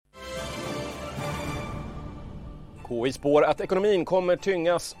KI spår att ekonomin kommer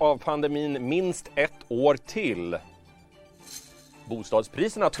tyngas av pandemin minst ett år till.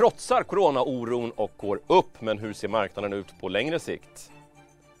 Bostadspriserna trotsar coronaoron och går upp, men hur ser marknaden ut på längre sikt?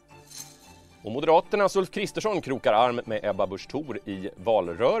 Och Moderaternas Ulf Kristersson krokar arm med Ebba Busch Thor i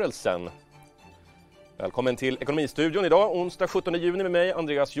valrörelsen. Välkommen till Ekonomistudion idag, onsdag 17 juni med mig,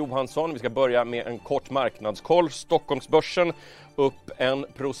 Andreas Johansson. Vi ska börja med en kort marknadskoll. Stockholmsbörsen upp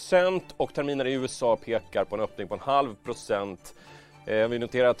 1% och terminer i USA pekar på en öppning på 0,5%. Vi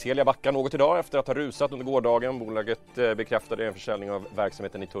noterar att Telia backar något idag efter att ha rusat under gårdagen. Bolaget bekräftade en försäljning av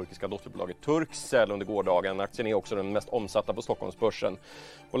verksamheten i turkiska dotterbolaget Turkcell under gårdagen. Aktien är också den mest omsatta på Stockholmsbörsen.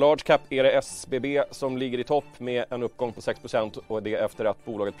 På large cap är det SBB som ligger i topp med en uppgång på 6%, och det efter att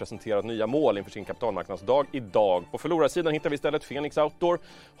bolaget presenterat nya mål inför sin kapitalmarknadsdag idag. På förlorarsidan hittar vi istället Phoenix Outdoor,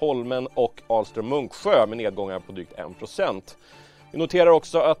 Holmen och Ahlström Munksjö med nedgångar på drygt 1%. Vi noterar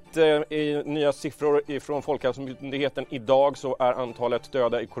också att i nya siffror från Folkhälsomyndigheten idag så är antalet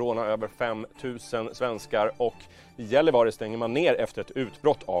döda i corona över 5 000 svenskar, och i Gällivare stänger man ner efter ett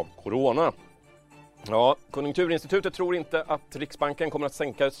utbrott av corona. Ja, Konjunkturinstitutet tror inte att Riksbanken kommer att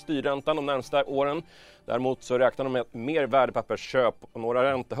sänka styrräntan de närmaste åren. Däremot så räknar de med mer värdepappersköp, och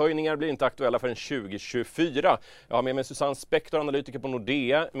några räntehöjningar blir inte aktuella förrän 2024. Jag har med mig Susanne Spektor, analytiker på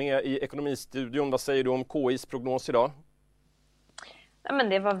Nordea, med i Ekonomistudion. Vad säger du om KIs prognos idag? Ja, men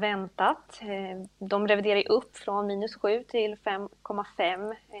det var väntat. De reviderar upp från -7 till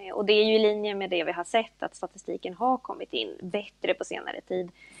 5,5. Och det är ju i linje med det vi har sett, att statistiken har kommit in bättre på senare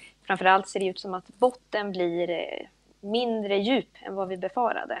tid. Framförallt ser det ut som att botten blir mindre djup än vad vi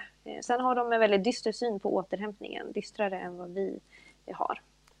befarade. Sen har de en väldigt dyster syn på återhämtningen, dystrare än vad vi har.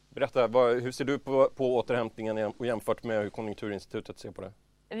 Berätta, hur ser du på återhämtningen och jämfört med hur Konjunkturinstitutet ser på det?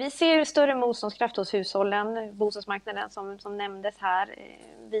 Vi ser större motståndskraft hos hushållen. Bostadsmarknaden som nämndes här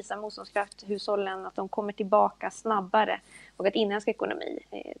visar motståndskraft hushållen, att de kommer tillbaka snabbare och att inhemsk ekonomi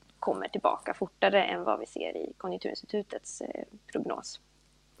kommer tillbaka fortare än vad vi ser i Konjunkturinstitutets prognos.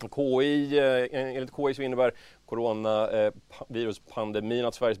 Enligt KI så innebär coronaviruspandemin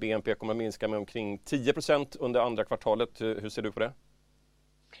att Sveriges BNP kommer att minska med omkring 10% under andra kvartalet. Hur ser du på det?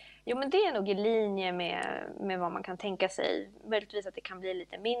 Jo, men det är nog i linje med vad man kan tänka sig. Möjligtvis att det kan bli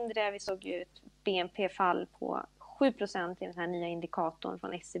lite mindre. Vi såg ju ett BNP-fall på 7% i den här nya indikatorn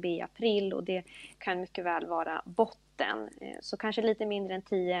från SCB i april, och det kan mycket väl vara botten. Så kanske lite mindre än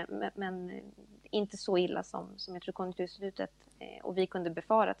 10, men inte så illa som jag tror Konjunkturinstitutet och vi kunde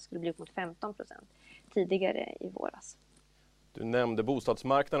befara att det skulle bli upp mot 15% tidigare i våras. Du nämnde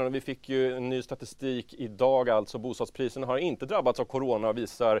bostadsmarknaden, och vi fick ju en ny statistik idag. Alltså bostadspriserna har inte drabbats av corona,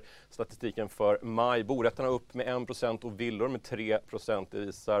 visar statistiken för maj. Borätterna upp med 1% och villor med 3%, det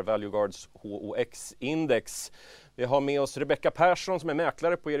visar ValueGuards HOX-index. Vi har med oss Rebecka Persson som är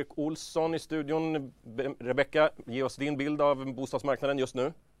mäklare på Erik Olsson i studion. Rebecka, ge oss din bild av bostadsmarknaden just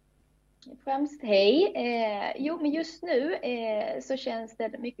nu. Främst hej. Men just nu så känns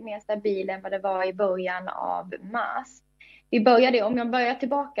det mycket mer stabil än vad det var i början av mars. Om jag börjar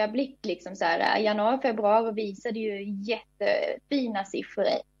tillbaka blick liksom så här, januari, februari visade ju jättefina siffror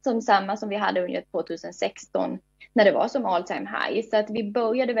som samma som vi hade under 2016 när det var som all time high. Så att vi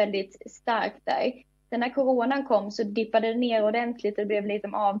började väldigt starkt där. Sen när coronan kom så dippade det ner ordentligt och det blev lite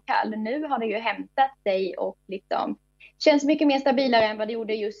avkall. Nu har det ju hämtat sig och liksom känns mycket mer stabilare än vad det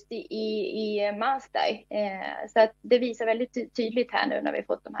gjorde just i mars där. Så att det visar väldigt tydligt här nu när vi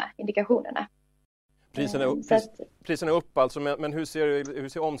fått de här indikationerna. Priserna är upp alltså, men hur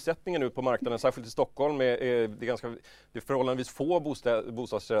ser omsättningen ut på marknaden, särskilt i Stockholm? Det är förhållandevis få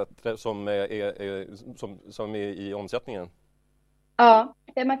bostadsrätter som är i omsättningen. Ja,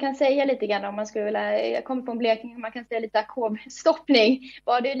 det man kan säga lite grann om man skulle vilja, jag kommer från Blekinge, man kan säga lite ackordstoppning,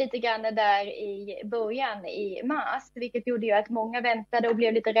 var det lite grann där i början i mars, vilket gjorde ju att många väntade och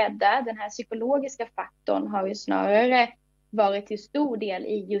blev lite rädda. Den här psykologiska faktorn har ju snarare varit till stor del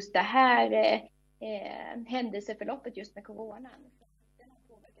i just det här händelseförloppet just med coronan. Den har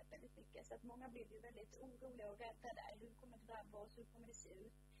påverkat väldigt mycket, så att många blev ju väldigt oroliga och rädda där. Hur kommer det drabba oss? Hur kommer det se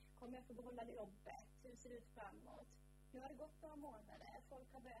ut? Kommer jag få behålla jobbet? Hur ser det ut framåt? Nu har det gått några månader. Folk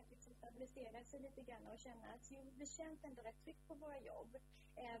har börjat liksom stabilisera sig lite grann och känna att det känns ändå rätt tryggt på våra jobb.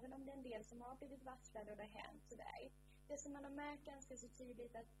 Även om det är en del som har blivit varslade och det har hänt sådär. Det som man har märkt ganska så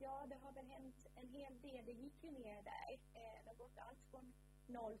tydligt att det har väl hänt en hel del. Det gick ju ner där. Det har gått allt från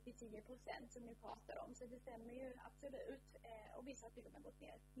 0 till 10% som ni pratar om. Så det stämmer ju absolut. Och vissa har till och med gått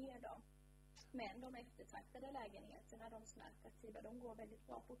ner då. Men de eftertraktade lägenheterna, de som är attraktiva, de går väldigt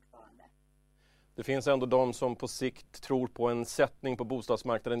bra fortfarande. Det finns ändå de som på sikt tror på en sättning på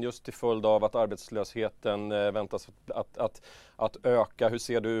bostadsmarknaden just till följd av att arbetslösheten väntas att öka. Hur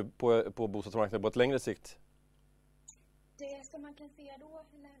ser du på bostadsmarknaden på ett längre sikt? som man kan se då,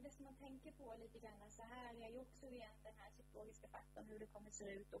 eller det som man tänker på lite grann så här, är ju också igen den här psykologiska faktorn, hur det kommer se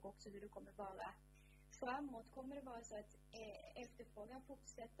ut och också hur det kommer vara framåt. Kommer det vara så att efterfrågan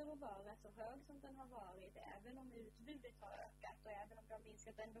fortsätter att vara så hög som den har varit, även om utbudet har ökat och även om de har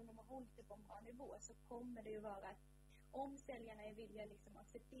minskat, även om de har hållit det på en bra nivå, så kommer det ju vara att om säljarna är villiga liksom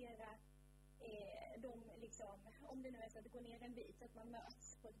acceptera om det nu är så att det går ner en bit, att man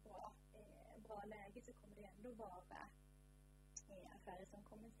möts på ett bra läge, så kommer det ändå vara affärer som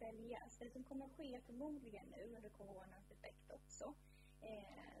kommer säljas. Det som kommer ske förmodligen nu under coronans effekt också,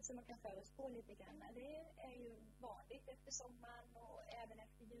 som man kan förutspå lite grann, det är ju vanligt efter sommaren och även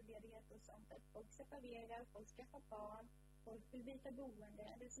efter julledighet och sånt, att folk separerar, folk skaffar barn, folk vill byta boende.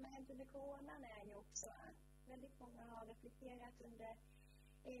 Det som har hänt under coronan är ju också att väldigt många har reflekterat under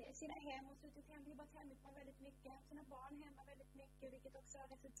sina hem och suttit hemma, jobbat hemifrån väldigt mycket, sina barn hemma väldigt mycket, vilket också har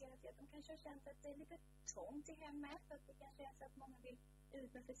resulterat i att de kanske har känt att det är lite trångt i hemmet, att det kanske är så att många vill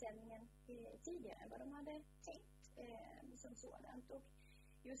ut med försäljningen tidigare än vad de hade tänkt som sådant. Och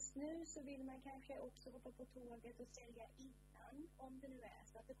just nu så vill man kanske också hoppa på tåget och sälja innan, om det nu är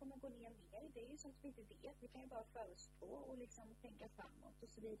så att det kommer gå ner mer. Det är ju sånt vi inte vet, vi kan ju bara förutspå och liksom tänka framåt och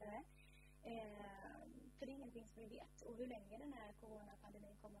så vidare. För det är ingenting som vi vet, och hur länge den här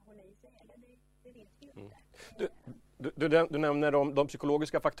coronapandemin kommer att hålla i sig, eller det vet vi ju inte. Du nämner de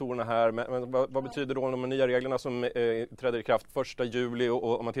psykologiska faktorerna här, men vad betyder då de nya reglerna som träder i kraft 1 juli,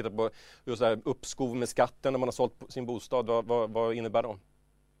 och om man tittar på just det här uppskov med skatten när man har sålt sin bostad, vad innebär de?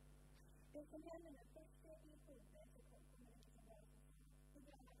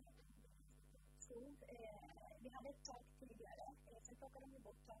 Vi hade ett tak tidigare, sen plockade de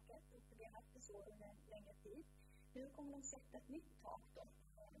bort taket och vi har haft det så under en längre tid. Nu kommer de sätta ett nytt tak då,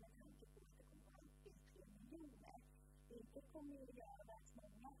 med tanke på att det kommer att vara upp till 3 miljoner. Vilket kommer att göra att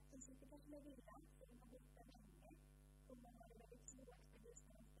många som sitter kanske med villan, så de har bott där länge, kommer att ha det väldigt svårt för just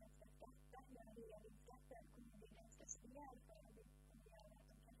när de ska skatta, göra reavinstskatten, kommer att bli ganska svår för att det kommer att göra att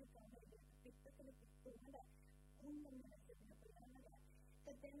de kanske inte har möjlighet att flytta till ett boende om de nu är tvungna på att göra det. Så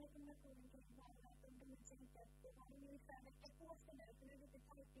den rekommendationen kan vara att om de nu tänker att det har ungefär en vecka på sig nu, för nu är det lite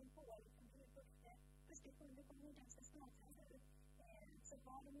tajt in på, liksom det kommer ju ganska snart här nu, så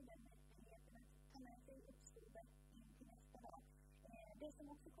har de ju den möjligheten att ta med sig uppskovet in till nästa dag. Det som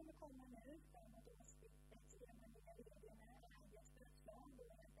också kommer komma nu framåt årsskiftet i de här nya reglerna är ett förslag då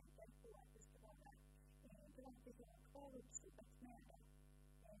helt enkelt på att det ska vara gratis att ha kvar uppskovet med det.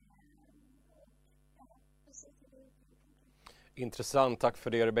 Och precis hur det är. Intressant, tack för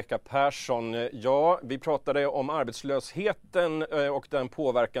det Rebecka Persson. Ja, vi pratade om arbetslösheten och den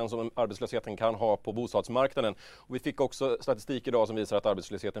påverkan som arbetslösheten kan ha på bostadsmarknaden. Och vi fick också statistik idag som visar att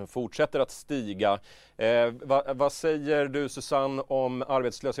arbetslösheten fortsätter att stiga. Vad säger du Susanne om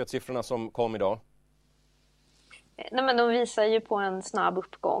arbetslöshetssiffrorna som kom idag? Nej, men de visar ju på en snabb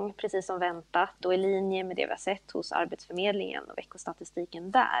uppgång, precis som väntat, och i linje med det vi har sett hos Arbetsförmedlingen och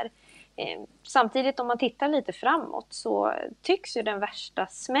veckostatistiken där. Samtidigt om man tittar lite framåt så tycks ju den värsta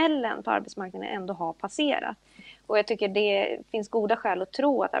smällen på arbetsmarknaden ändå ha passerat. Och jag tycker det finns goda skäl att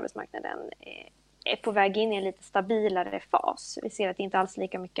tro att arbetsmarknaden är på väg in i en lite stabilare fas. Vi ser att det inte alls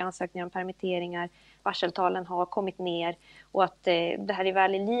lika mycket ansökningar om permitteringar, varseltalen har kommit ner och att det här är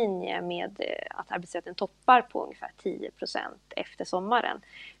väl i linje med att arbetslösheten toppar på ungefär 10% efter sommaren.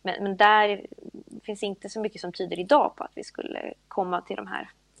 Men där finns inte så mycket som tyder idag på att vi skulle komma till de här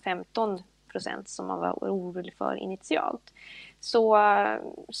 15% som man var orolig för initialt. Så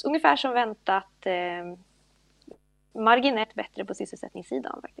ungefär som väntat, marginellt bättre på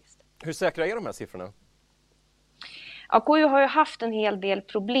sysselsättningssidan faktiskt. Hur säkra är de här siffrorna? AKU har ju haft en hel del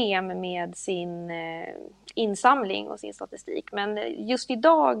problem med sin insamling och sin statistik. Men just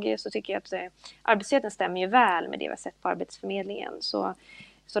idag så tycker jag att arbetslösheten stämmer ju väl med det vi har sett på Arbetsförmedlingen. Så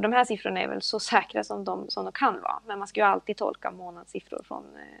de här siffrorna är väl så säkra som de kan vara. Men man ska ju alltid tolka månadssiffror från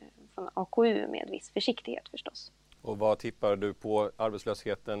AKU med viss försiktighet förstås. Och vad tippar du på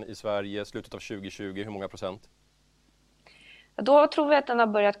arbetslösheten i Sverige slutet av 2020? Hur många procent? Då tror vi att den har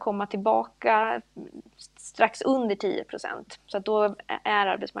börjat komma tillbaka strax under 10%. Så att då är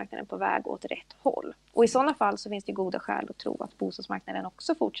arbetsmarknaden på väg åt rätt håll. Och i sådana fall så finns det goda skäl att tro att bostadsmarknaden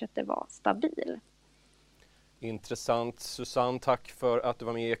också fortsätter vara stabil. Intressant. Susanne, tack för att du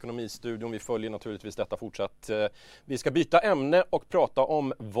var med i Ekonomistudion. Vi följer naturligtvis detta fortsatt. Vi ska byta ämne och prata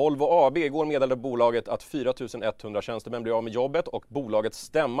om Volvo AB. Igår meddelade bolaget att 4 100 tjänstemän blir av med jobbet och bolagets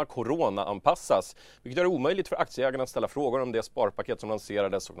stämma corona-anpassas. Vilket gör det omöjligt för aktieägarna att ställa frågor om det sparpaket som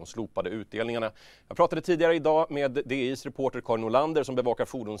lanserades och de slopade utdelningarna. Jag pratade tidigare idag med DIs reporter Karin Olander som bevakar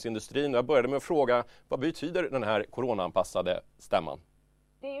fordonsindustrin. Jag började med att fråga vad betyder den här corona-anpassade stämman?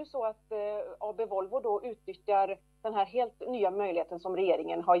 Det är ju så att AB Volvo då utnyttjar den här helt nya möjligheten som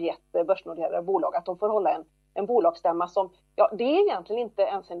regeringen har gett börsnoterade bolag, att de får hålla en bolagsstämma som, ja, det är egentligen inte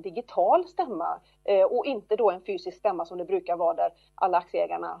ens en digital stämma och inte då en fysisk stämma som det brukar vara, där alla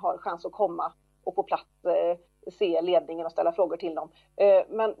aktieägarna har chans att komma och på plats se ledningen och ställa frågor till dem.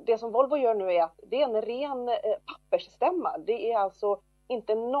 Men det som Volvo gör nu är att det är en ren pappersstämma. Det är alltså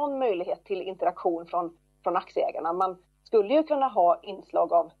inte någon möjlighet till interaktion från aktieägarna. Man skulle ju kunna ha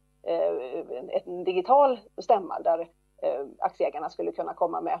inslag av en digital stämma där aktieägarna skulle kunna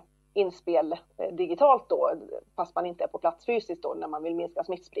komma med inspel digitalt då, fast man inte är på plats fysiskt då när man vill minska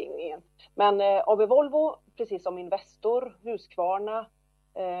smittspridningen. Men AB Volvo, precis som Investor, Husqvarna,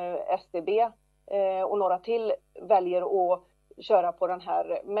 STB och några till, väljer att köra på den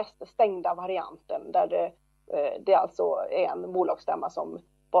här mest stängda varianten, där det alltså är en bolagsstämma som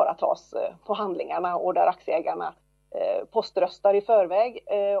bara tas på handlingarna och där aktieägarna poströstar i förväg,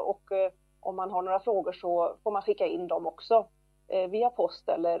 och om man har några frågor så får man skicka in dem också via post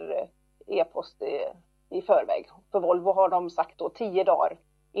eller e-post i förväg. För Volvo har de sagt då 10 dagar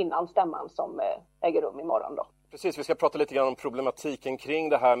innan stämman som äger rum imorgon då. Precis, vi ska prata lite grann om problematiken kring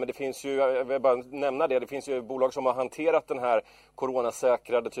det här, men det finns ju, jag vill bara nämna det finns ju bolag som har hanterat den här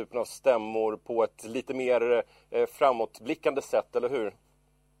coronasäkrade typen av stämmor på ett lite mer framåtblickande sätt, eller hur?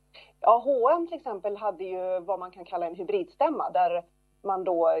 Ja, H&M till exempel hade ju vad man kan kalla en hybridstämma, där man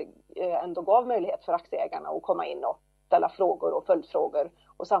då ändå gav möjlighet för aktieägarna att komma in och ställa frågor och följdfrågor,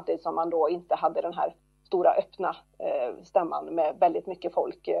 och samtidigt som man då inte hade den här stora öppna stämman med väldigt mycket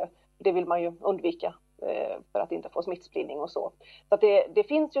folk. Det vill man ju undvika för att inte få smittspridning och så. Så att det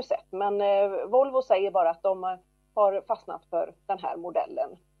finns ju sätt, men Volvo säger bara att de har fastnat för den här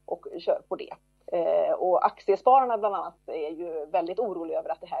modellen och kör på det. Och aktiespararna bland annat är ju väldigt oroliga över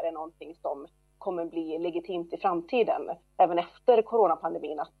att det här är någonting som kommer bli legitimt i framtiden, även efter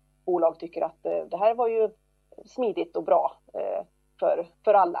coronapandemin, att bolag tycker att det här var ju smidigt och bra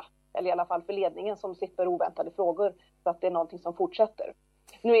för alla, eller i alla fall för ledningen som slipper oväntade frågor, så att det är någonting som fortsätter.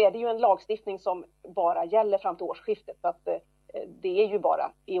 Nu är det ju en lagstiftning som bara gäller fram till årsskiftet, så att det är ju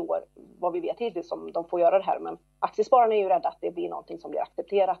bara i år, vad vi vet hittills, som de får göra det här, men aktiespararna är ju rädda att det blir någonting som blir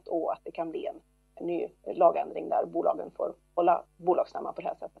accepterat och att det kan bli en ny lagändring där bolagen får hålla bolagsstämma på det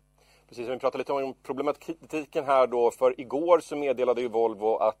här sättet. Precis, vi pratar lite om problematiken här då, för igår så meddelade ju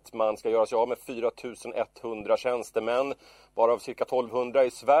Volvo att man ska göra sig av med 4100 tjänstemän, varav cirka 1200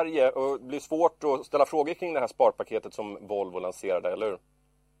 i Sverige, och det blir svårt att ställa frågor kring det här sparpaketet som Volvo lanserade, eller hur?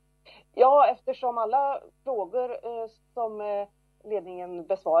 Ja, eftersom alla frågor som ledningen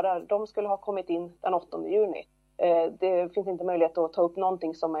besvarar, de skulle ha kommit in den 8 juni. Det finns inte möjlighet att ta upp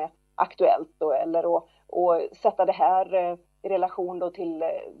någonting som är aktuellt då, eller att sätta det här i relation då till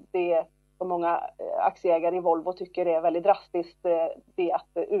det som många aktieägare i Volvo tycker är väldigt drastiskt, det att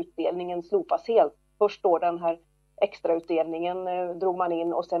utdelningen slopas helt. Först då den här extrautdelningen drog man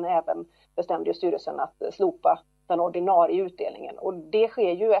in, och sen även bestämde ju styrelsen att slopa den ordinarie utdelningen. Och det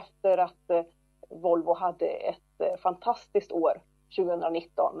sker ju efter att Volvo hade ett fantastiskt år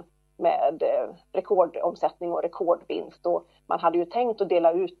 2019 med rekordomsättning och rekordvinst, och man hade ju tänkt att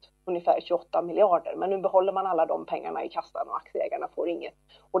dela ut ungefär 28 miljarder, men nu behåller man alla de pengarna i kassan och aktieägarna får inget.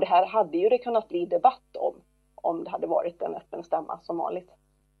 Och det här hade ju det kunnat bli debatt om det hade varit en öppen stämma som vanligt.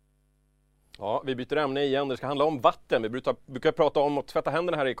 Ja, vi byter ämne igen. Det ska handla om vatten. Vi brukar prata om att tvätta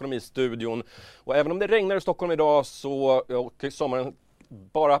händerna här i Ekonomistudion. Och även om det regnar i Stockholm idag och sommaren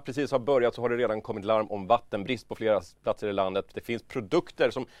bara precis har börjat, så har det redan kommit larm om vattenbrist på flera platser i landet. Det finns produkter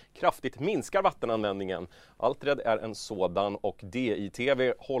som kraftigt minskar vattenanvändningen. Altred är en sådan, och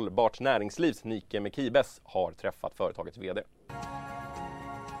DITV Hållbart Näringslivs Nike Mekibes har träffat företagets vd.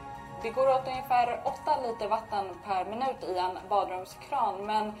 Det går åt ungefär 8 liter vatten per minut i en badrumskran,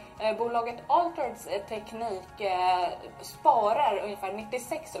 men bolaget Altereds teknik sparar ungefär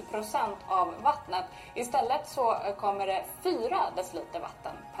 96% av vattnet. Istället så kommer det 4 deciliter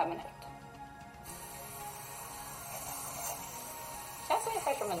vatten per minut. Känns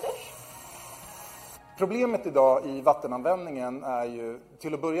ungefär som en dusch. Problemet idag i vattenanvändningen är ju,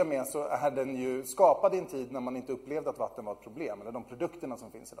 till att börja med så är den ju skapad i en tid när man inte upplevde att vatten var ett problem, eller de produkterna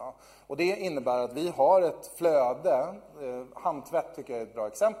som finns idag. Och det innebär att vi har ett flöde, handtvätt tycker jag är ett bra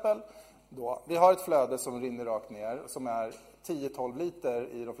exempel. Vi har ett flöde som rinner rakt ner, som är 10-12 liter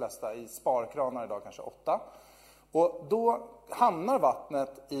i de flesta, i sparkranar idag kanske 8. Och då hamnar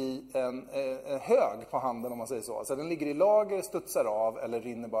vattnet i en hög på handen, om man säger så. Så den ligger i lager, studsar av eller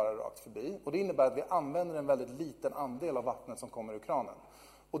rinner bara rakt förbi. Och det innebär att vi använder en väldigt liten andel av vattnet som kommer ur kranen.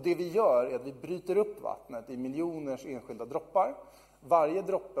 Och det vi gör är att vi bryter upp vattnet i miljoners enskilda droppar. Varje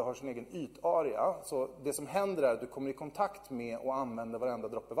droppe har sin egen ytarea, så det som händer är att du kommer i kontakt med och använder varenda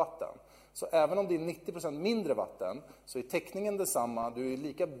droppe vatten. Så även om det är 90% mindre vatten så är täckningen detsamma, du är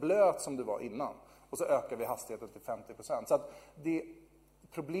lika blöt som du var innan. Och så ökar vi hastigheten till 50%. Så att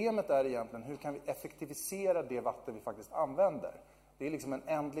problemet är egentligen hur kan vi effektivisera det vatten vi faktiskt använder. Det är liksom en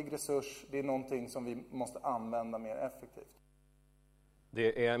ändlig resurs, det är någonting som vi måste använda mer effektivt.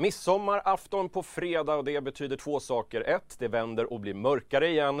 Det är midsommarafton på fredag och det betyder 2 saker. 1. Det vänder och blir mörkare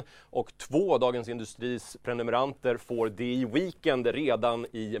igen. Och 2. Dagens Industris prenumeranter får DI Weekend redan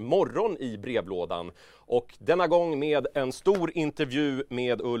i morgon i brevlådan. Och denna gång med en stor intervju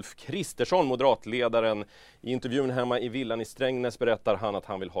med Ulf Kristersson, moderatledaren. I intervjun hemma i villan i Strängnäs berättar han att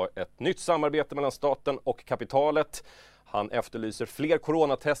han vill ha ett nytt samarbete mellan staten och kapitalet. Han efterlyser fler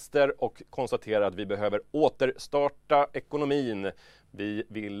coronatester och konstaterar att vi behöver återstarta ekonomin. Vi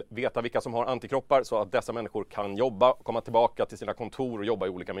vill veta vilka som har antikroppar så att dessa människor kan jobba, komma tillbaka till sina kontor och jobba i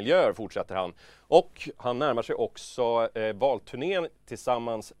olika miljöer, fortsätter han. Och han närmar sig också valturnén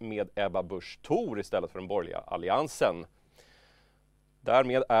tillsammans med Ebba Busch Thor istället för den borgerliga alliansen.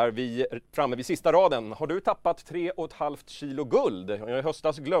 Därmed är vi framme vid sista raden. Har du tappat 3,5 kilo guld? I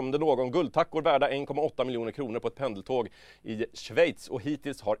höstas glömde någon guldtackor värda 1,8 miljoner kronor på ett pendeltåg i Schweiz och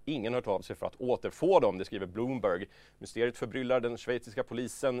hittills har ingen hört av sig för att återfå dem, det skriver Bloomberg. Mysteriet förbryllar den schweiziska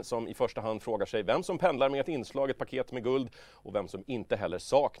polisen som i första hand frågar sig vem som pendlar med ett inslaget paket med guld och vem som inte heller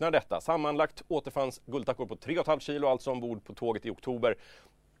saknar detta. Sammanlagt återfanns guldtackor på 3,5 kilo, alltså ombord på tåget i oktober.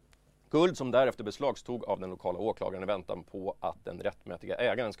 Guld som därefter beslagstog av den lokala åklagaren i väntan på att den rättmätiga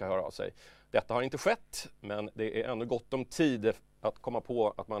ägaren ska höra av sig. Detta har inte skett, men det är ändå gott om tid att komma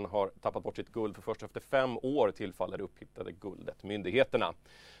på att man har tappat bort sitt guld, för först efter 5 år tillfaller det upphittade guldet myndigheterna.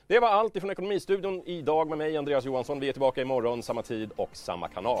 Det var allt ifrån Ekonomistudion idag med mig, Andreas Johansson. Vi är tillbaka imorgon, samma tid och samma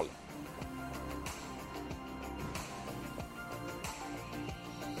kanal.